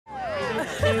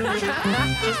You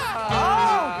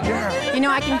know,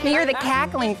 I can hear the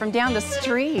cackling from down the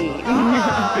street.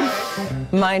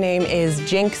 My name is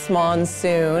Jinkx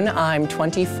Monsoon. I'm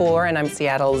 24 and I'm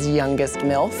Seattle's youngest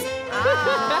MILF.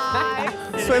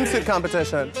 Swimsuit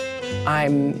competition.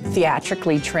 I'm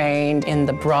theatrically trained in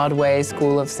the Broadway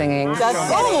School of Singing.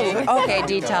 Oh, okay,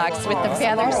 detox with the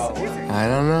feathers. I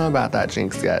don't know about that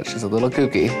Jinkx yet. She's a little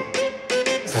kooky.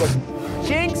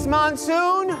 Jinkx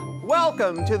Monsoon,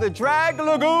 welcome to the Drag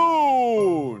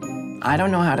Lagoon. I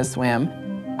don't know how to swim.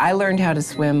 I learned how to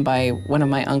swim by one of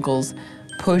my uncles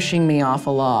pushing me off a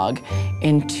log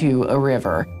into a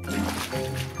river.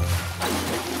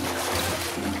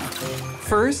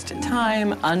 First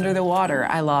time under the water,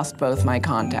 I lost both my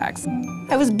contacts.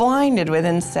 I was blinded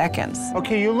within seconds.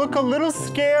 Okay, you look a little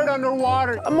scared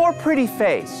underwater. A more pretty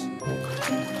face.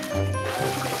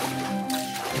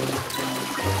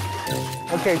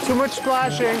 Okay, too much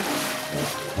splashing.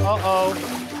 Uh-oh.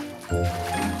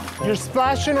 You're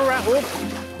splashing around. Oop.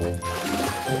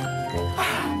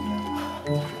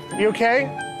 You okay?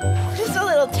 Just a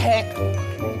little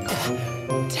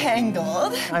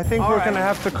tangled. I think we're gonna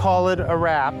have to call it a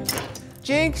wrap.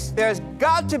 Jinkx, there's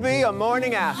got to be a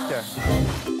morning after.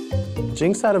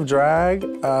 Jinkx out of drag?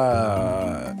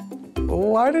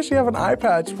 Why does she have an eye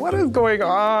patch? What is going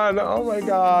on? Oh my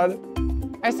God.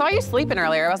 I saw you sleeping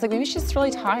earlier. I was like, maybe she's just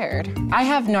really tired. I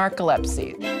have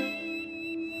narcolepsy.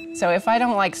 So if I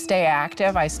don't like stay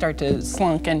active, I start to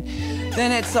slunk and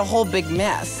then it's a whole big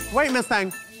mess. Wait, Miss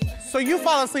Thang. So you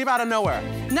fall asleep out of nowhere?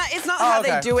 No, it's not how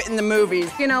okay. they do it in the movies.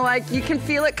 You know, like you can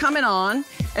feel it coming on,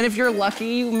 and if you're lucky,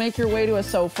 you make your way to a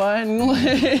sofa and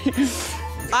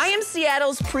I am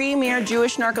Seattle's premier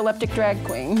Jewish narcoleptic drag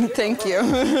queen. Thank you.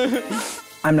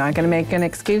 I'm not gonna make an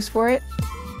excuse for it.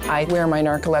 I wear my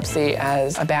narcolepsy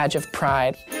as a badge of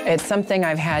pride. It's something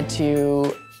I've had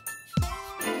to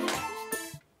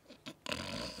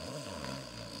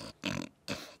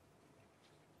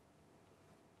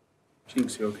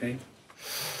Jinkx, you okay?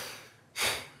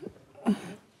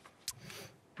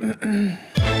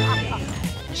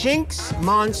 Jinkx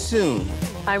Monsoon.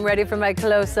 I'm ready for my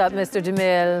close-up, Mr.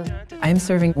 DeMille. I'm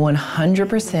serving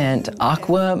 100%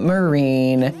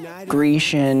 aquamarine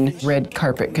Grecian red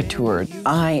carpet couture.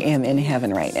 I am in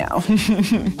heaven right now.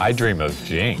 I dream of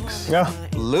Jinkx.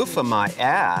 Loofah my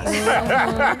ass.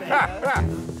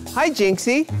 Hi,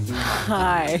 Jinxie.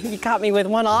 Hi, you caught me with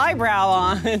one eyebrow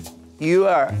on. You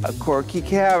are a quirky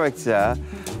character.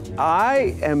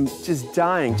 I am just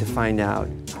dying to find out,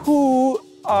 who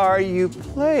are you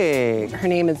playing? Her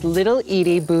name is Little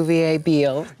Edie Bouvier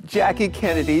Beale. Jackie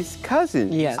Kennedy's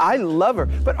cousin. Yes. I love her.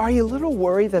 But are you a little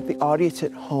worried that the audience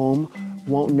at home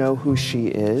won't know who she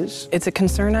is? It's a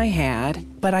concern I had,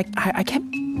 but I kept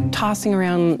tossing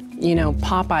around, you know,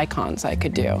 pop icons I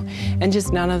could do, and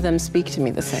just none of them speak to me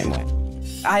the same way.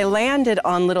 I landed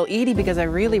on Little Edie because I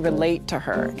really relate to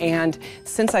her, and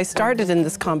since I started in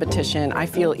this competition, I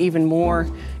feel even more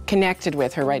connected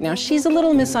with her right now. She's a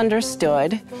little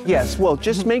misunderstood. Yes, well,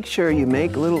 just make sure you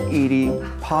make Little Edie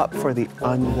pop for the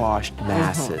unwashed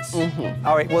masses.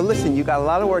 All right, well, listen, you got a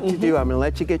lot of work to do. I'm gonna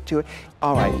let you get to it.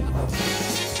 All right.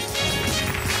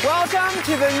 Welcome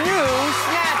to the new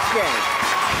Snatch Game.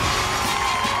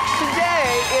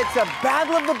 Today, it's a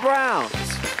battle of the Browns.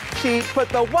 She put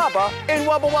the wubba in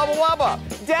Wubba Wubba Wubba.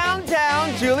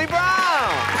 Downtown Julie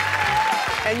Brown.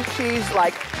 And she's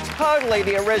like totally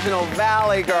the original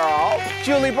Valley girl,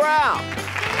 Julie Brown.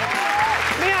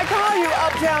 May I call you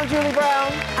Uptown Julie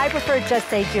Brown? I prefer just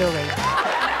say Julie.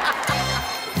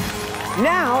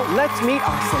 Now, let's meet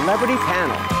our celebrity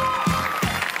panel.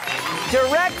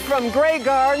 Direct from Grey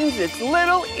Gardens, it's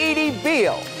Little Edie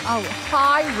Beale. Oh,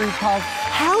 hi, RuPaul's.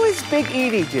 How is Big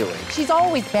Edie doing? She's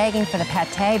always begging for the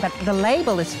pate, but the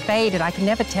label is faded. I can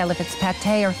never tell if it's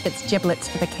pate or if it's giblets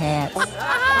for the cats.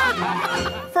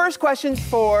 First question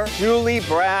for Julie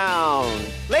Brown.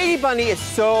 Lady Bunny is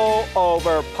so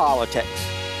over politics.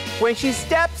 When she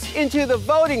steps into the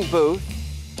voting booth,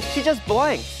 she just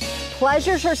blinks.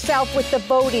 Pleasures herself with the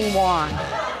voting wand.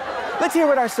 Let's hear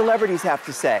what our celebrities have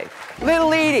to say.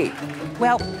 Little Edie.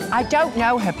 Well, I don't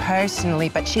know her personally,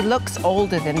 but she looks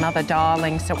older than Mother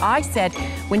Darling, so I said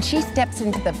when she steps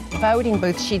into the voting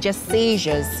booth, she just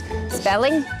seizures.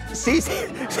 Spelling?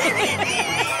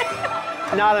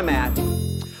 Not a match.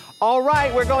 All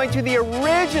right, we're going to the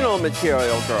original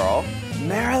Material Girl,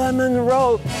 Marilyn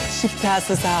Monroe. She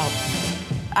passes out.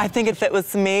 I think if it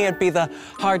was me, it'd be the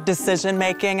hard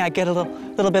decision-making. I get a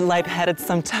little bit lightheaded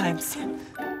sometimes.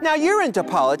 Now, you're into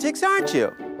politics, aren't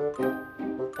you?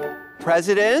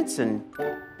 Presidents and...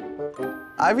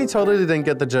 Ivy totally didn't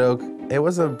get the joke. It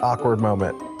was an awkward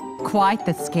moment. Quite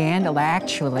the scandal,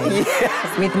 actually.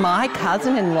 Yes. With my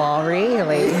cousin-in-law,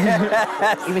 really.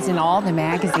 Yes. It was in all the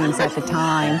magazines at the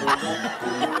time.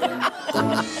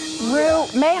 Ru,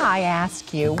 may I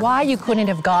ask you why you couldn't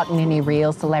have gotten any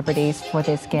real celebrities for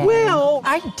this game? Well,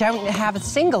 I don't have a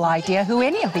single idea who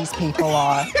any of these people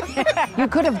are. You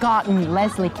could have gotten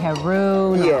Leslie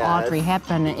Caroon or Audrey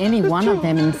Hepburn, any one of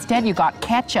them. Instead, you got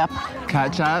Ketchup.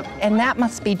 Ketchup? And that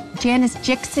must be Janice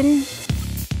Jinkx.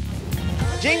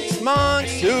 Jinkx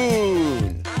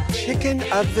Monsoon, chicken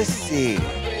of the sea.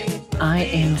 I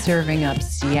am serving up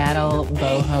Seattle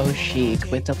boho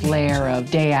chic with a flair of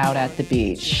day out at the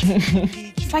beach.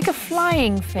 It's like a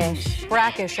flying fish.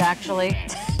 Brackish, actually.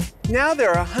 Now there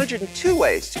are 102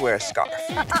 ways to wear a scarf.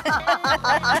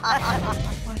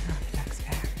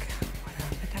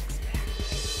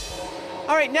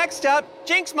 All right, next up,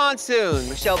 Jinkx Monsoon,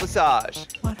 Michelle Visage.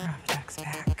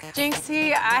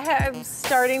 Jinxie, I am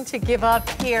starting to give up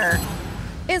here.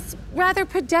 It's rather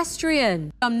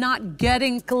pedestrian. I'm not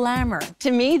getting glamour.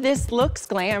 To me, this looks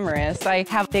glamorous. I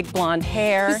have big blonde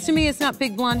hair. To me, it's not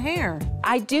big blonde hair.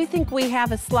 I do think we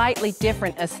have a slightly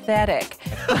different aesthetic.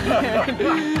 We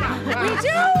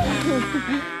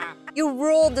do! You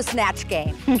ruled the Snatch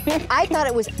game. I thought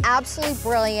it was absolutely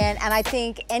brilliant, and I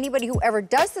think anybody who ever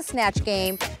does the Snatch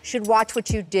game should watch what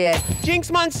you did.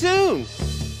 Jinkx Monsoon,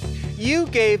 you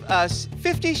gave us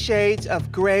 50 Shades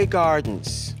of Grey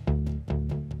Gardens.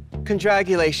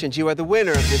 Congratulations, you are the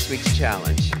winner of this week's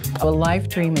challenge. A life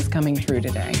dream is coming true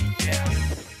today.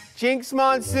 Jinkx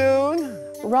Monsoon.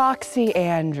 Roxy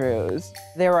Andrews.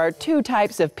 There are two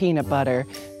types of peanut butter,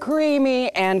 creamy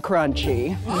and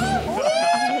crunchy.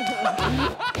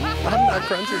 I'm not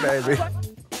crunchy, baby.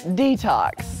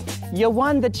 Detox. You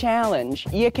won the challenge.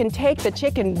 You can take the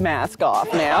chicken mask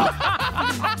off now.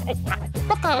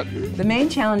 The main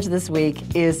challenge this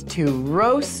week is to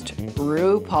roast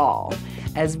RuPaul,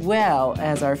 as well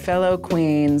as our fellow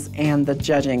queens and the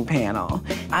judging panel.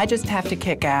 I just have to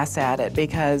kick ass at it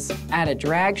because at a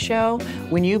drag show,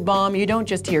 when you bomb, you don't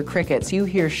just hear crickets, you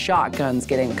hear shotguns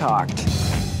getting cocked.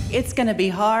 It's gonna be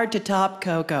hard to top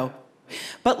Coco.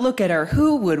 But look at her,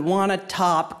 who would wanna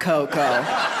top Coco?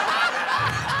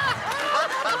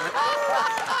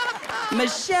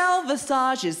 Michelle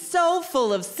Visage is so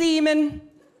full of semen,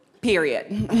 period.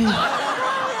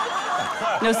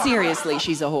 No, seriously,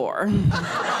 she's a whore.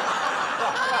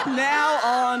 Now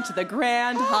on to the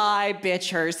grand high bitch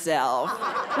herself.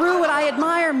 Ru, what I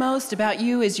admire most about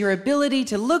you is your ability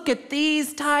to look at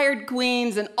these tired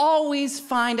queens and always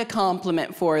find a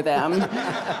compliment for them.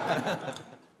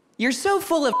 You're so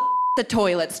full of the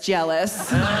toilet's jealous.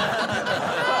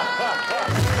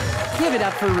 Give it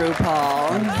up for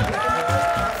RuPaul.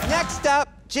 Next up,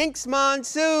 Jinkx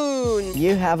Monsoon.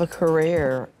 You have a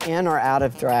career in or out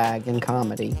of drag and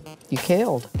comedy. You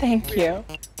killed. Thank you.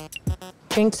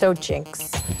 Jinx, oh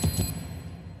Jinx.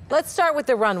 Let's start with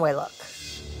the runway look.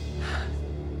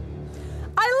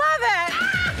 I love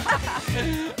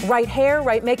it! Right hair,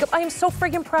 right makeup. I am so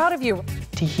friggin' proud of you.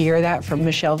 To hear that from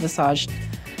Michelle Visage,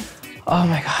 oh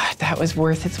my God, that was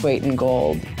worth its weight in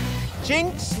gold.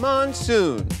 Jinkx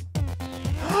Monsoon.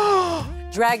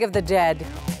 Drag of the dead.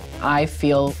 I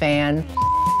feel fantastic.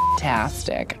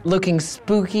 Looking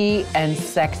spooky and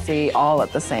sexy all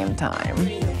at the same time.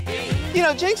 You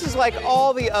know, Jinkx is like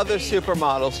all the other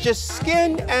supermodels, just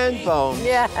skin and bone.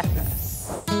 Yes.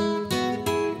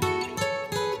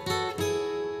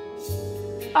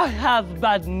 I have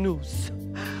bad news.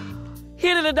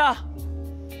 Hilda,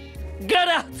 get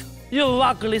out, you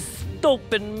ugly,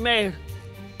 stupid man.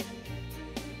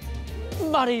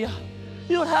 Maria,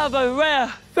 you have a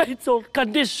rare fatal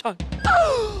condition.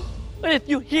 And if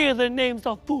you hear the names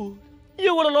of food,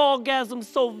 you will orgasm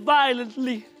so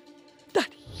violently that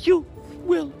you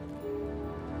will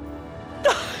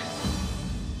die.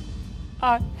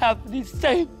 I have the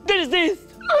same disease.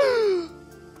 No!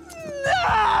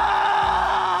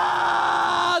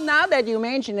 Now that you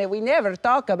mention it, we never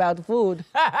talk about food.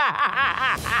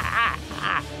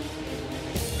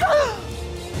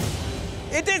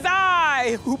 It is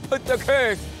I who put the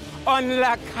curse on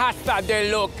La Casa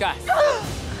de Locas.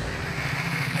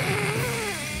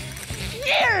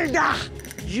 Hilda!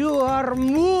 You are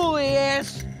muy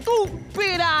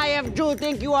stupida if you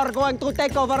think you are going to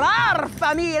take over our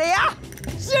familia.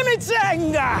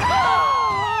 Chimichanga!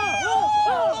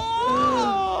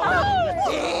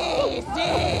 Sí, sí.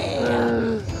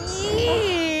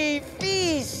 Y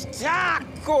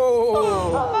pistaco.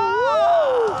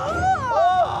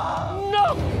 No!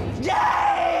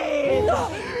 Yay!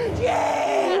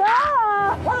 Yay!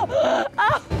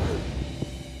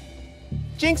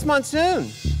 Jinkx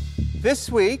Monsoon. This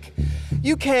week,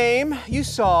 You came, you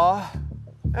saw,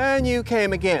 and you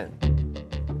came again.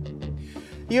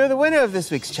 You're the winner of this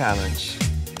week's challenge.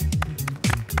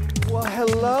 Well,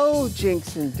 hello,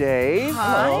 Jinkx and Dave.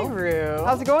 Hi, Ru.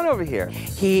 How's it going over here?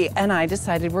 He and I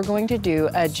decided we're going to do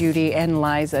a Judy and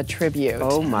Liza tribute.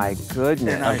 Oh, my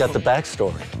goodness. I've got the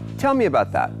backstory. Tell me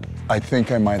about that. I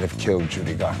think I might have killed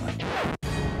Judy Garland.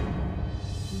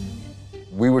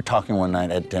 We were talking one night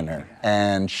at dinner,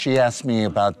 and she asked me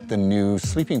about the new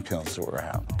sleeping pills that were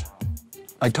out.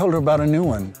 I told her about a new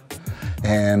one,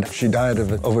 and she died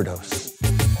of an overdose.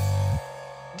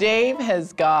 Dave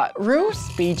has got Ru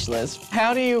speechless.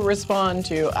 How do you respond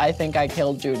to, I think I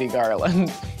killed Judy Garland?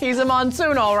 He's a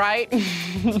Monsoon, all right.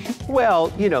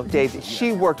 Well, you know, Dave,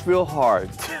 she worked real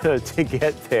hard to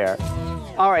get there.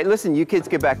 All right, listen, you kids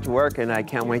get back to work, and I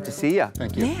can't wait to see you.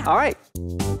 Thank you. Yeah. All right.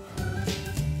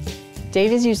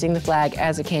 Dave is using the flag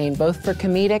as a cane, both for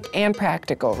comedic and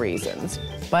practical reasons.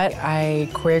 But I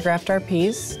choreographed our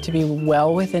piece to be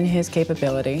well within his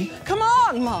capability. Come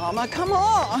on, Mama, come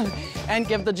on. And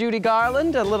give the Judy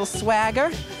Garland a little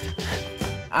swagger.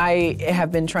 I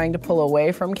have been trying to pull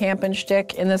away from camp and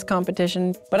shtick in this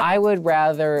competition, but I would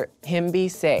rather him be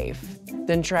safe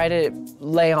than try to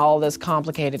lay all this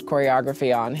complicated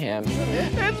choreography on him.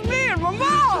 It's me and my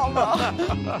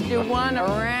mama. Do one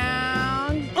around.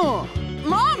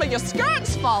 Mama, your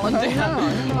skirt's falling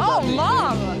down. Oh,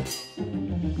 Mama.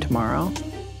 Tomorrow,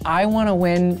 I want to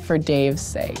win for Dave's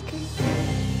sake.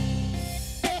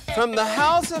 From the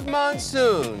House of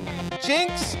Monsoon,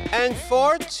 Jinkx and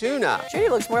Fortuna. Judy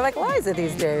looks more like Liza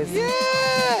these days.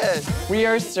 Yes! We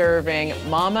are serving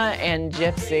Mama and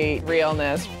Gypsy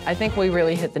realness. I think we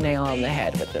really hit the nail on the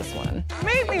head with this one.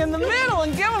 Meet me in the middle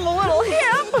and give him a little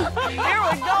hip. Here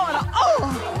we go. And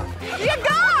oh, you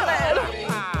got it.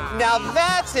 Now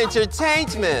that's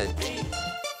entertainment.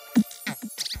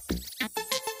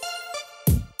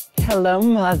 Hello,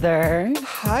 Mother.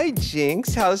 Hi,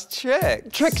 Jinkx. How's Tricks?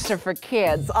 Tricks are for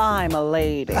kids. I'm a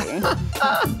lady.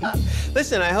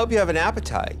 Listen, I hope you have an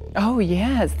appetite. Oh,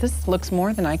 yes. This looks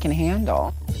more than I can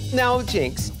handle. Now,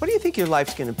 Jinkx, what do you think your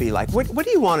life's going to be like? What do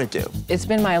you want to do? It's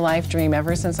been my life dream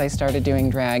ever since I started doing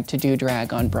drag to do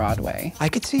drag on Broadway. I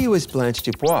could see you as Blanche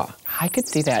Dubois. I could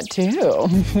see that, too.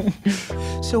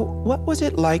 So what was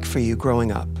it like for you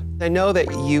growing up? I know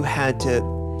that you had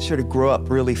to sort of grow up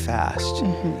really fast.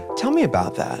 Mm-hmm. Tell me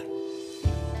about that.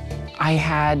 I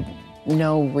had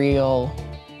no real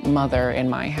mother in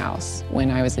my house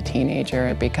when I was a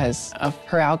teenager because of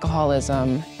her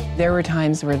alcoholism. There were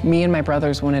times where me and my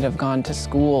brothers wouldn't have gone to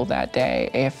school that day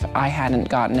if I hadn't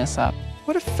gotten us up.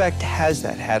 What effect has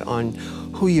that had on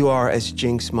who you are as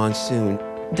Jinkx Monsoon?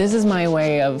 This is my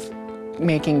way of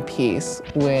making peace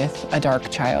with a dark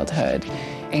childhood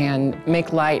and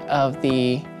make light of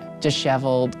the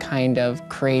disheveled, kind of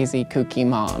crazy, kooky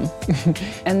mom.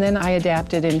 And then I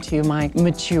adapted into my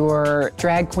mature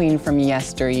drag queen from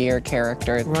yesteryear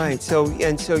character. Right, so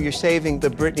you're saving the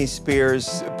Britney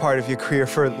Spears part of your career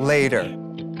for later.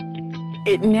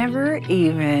 It never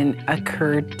even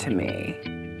occurred to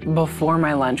me before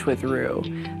my lunch with Ru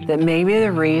that maybe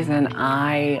the reason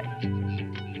I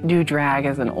do drag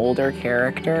as an older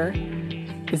character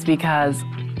is because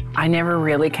I never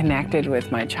really connected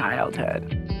with my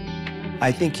childhood.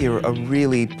 I think you're a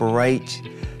really bright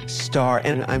star,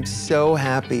 and I'm so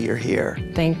happy you're here.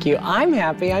 Thank you. I'm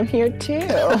happy I'm here, too.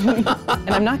 And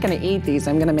I'm not going to eat these.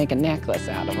 I'm going to make a necklace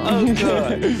out of them. Oh,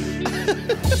 good.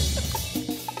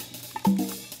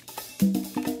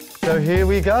 So here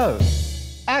we go.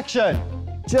 Action!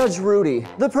 Judge Rudy,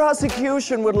 the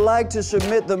prosecution would like to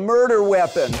submit the murder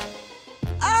weapon.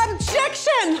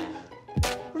 Objection!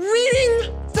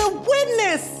 Reading the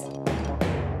witness!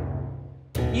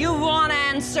 You want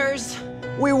answers?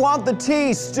 We want the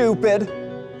tea, stupid.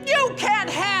 You can't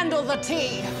handle the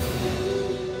tea!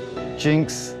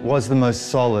 Jinkx was the most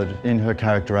solid in her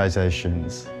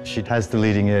characterizations. She has the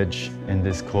leading edge in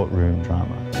this courtroom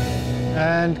drama.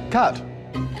 And cut.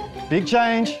 Big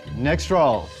change, next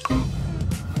roll.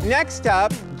 Next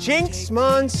up, Jinkx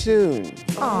Monsoon.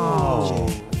 Oh.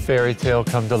 Fairy tale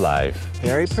come to life.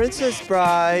 Fairy Princess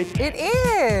Bride. It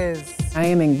is. I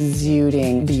am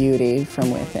exuding beauty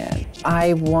from within.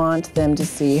 I want them to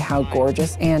see how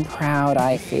gorgeous and proud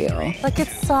I feel. Like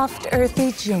it's soft,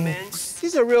 earthy Jinkx.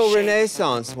 She's a real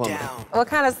Renaissance woman. What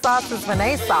kind of sauce is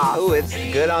Renee sauce? Oh, it's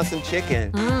good on some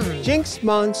chicken. Jinkx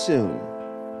Monsoon.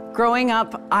 Growing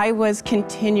up, I was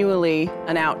continually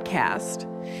an outcast.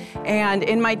 And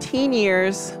in my teen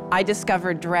years, I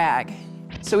discovered drag.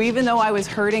 So even though I was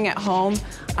hurting at home,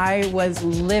 I was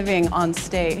living on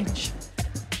stage.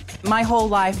 My whole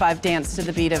life, I've danced to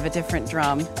the beat of a different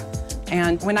drum.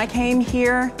 And when I came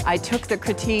here, I took the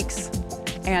critiques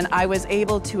and I was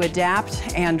able to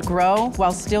adapt and grow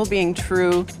while still being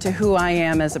true to who I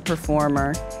am as a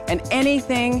performer. And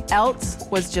anything else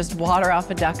was just water off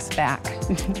a duck's back.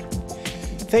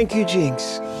 Thank you,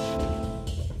 Jinkx.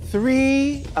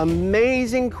 3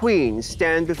 amazing queens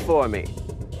stand before me.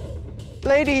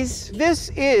 Ladies, this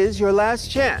is your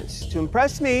last chance to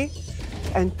impress me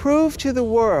and prove to the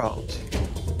world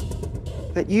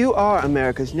that you are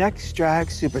America's next drag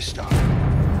superstar.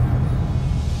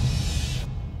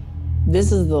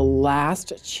 This is the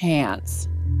last chance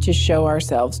to show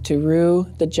ourselves to Ru,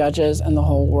 the judges, and the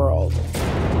whole world.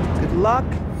 Good luck,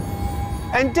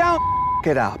 and don't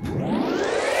it up.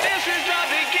 This is the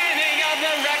beginning of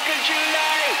the record you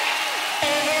like.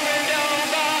 Over and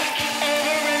over,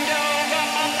 over and over.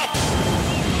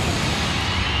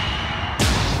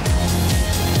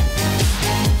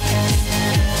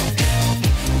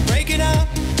 Breaking up,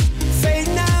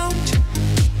 fading out,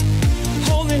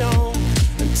 holding on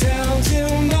until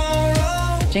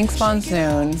tomorrow. Jinkx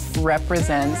Monsoon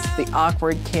represents the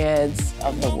awkward kids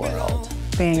of the world.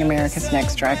 Being America's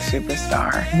next drag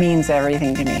superstar means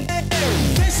everything to me.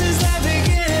 This is the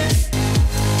beginning,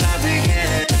 the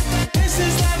beginning. This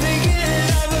is the beginning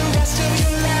of the rest of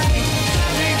your life.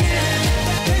 The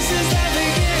beginning. This is the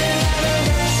beginning of the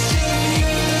rest of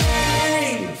your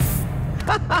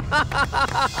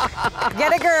life.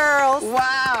 Get it, girls.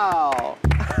 Wow.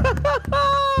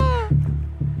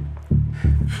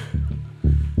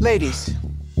 Ladies,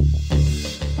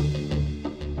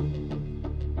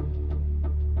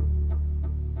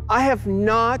 I have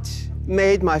not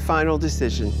made my final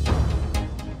decision.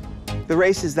 The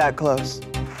race is that close.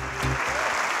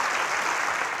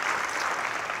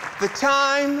 The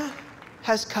time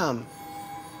has come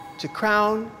to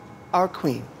crown our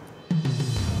queen.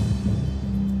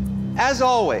 As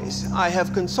always, I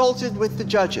have consulted with the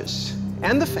judges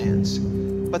and the fans,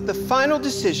 but the final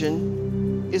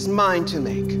decision is mine to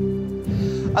make.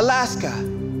 Alaska,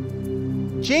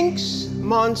 Jinkx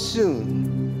Monsoon,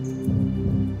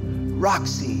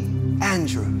 Roxy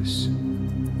Andrews.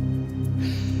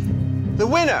 The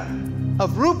winner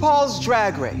of RuPaul's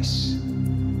Drag Race,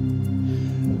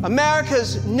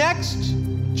 America's next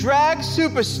drag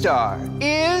superstar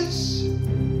is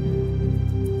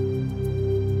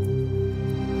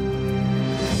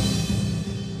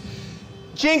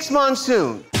Jinkx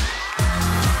Monsoon.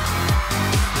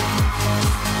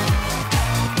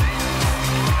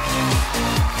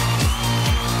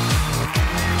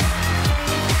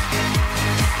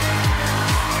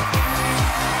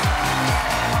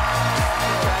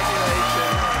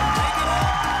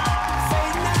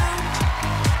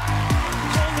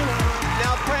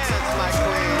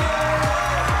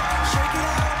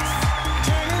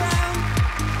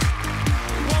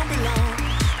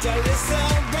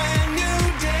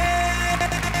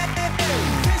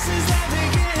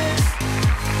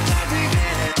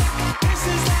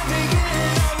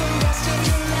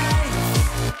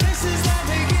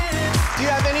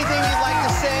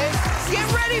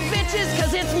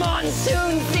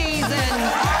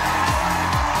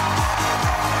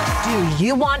 Do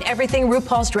you want everything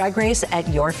RuPaul's Drag Race at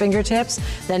your fingertips?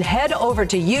 Then head over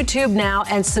to YouTube now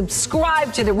and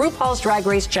subscribe to the RuPaul's Drag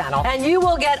Race channel, and you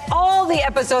will get all the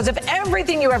episodes of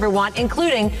everything you ever want,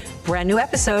 including brand new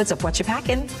episodes of What You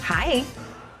Packin'. Hi.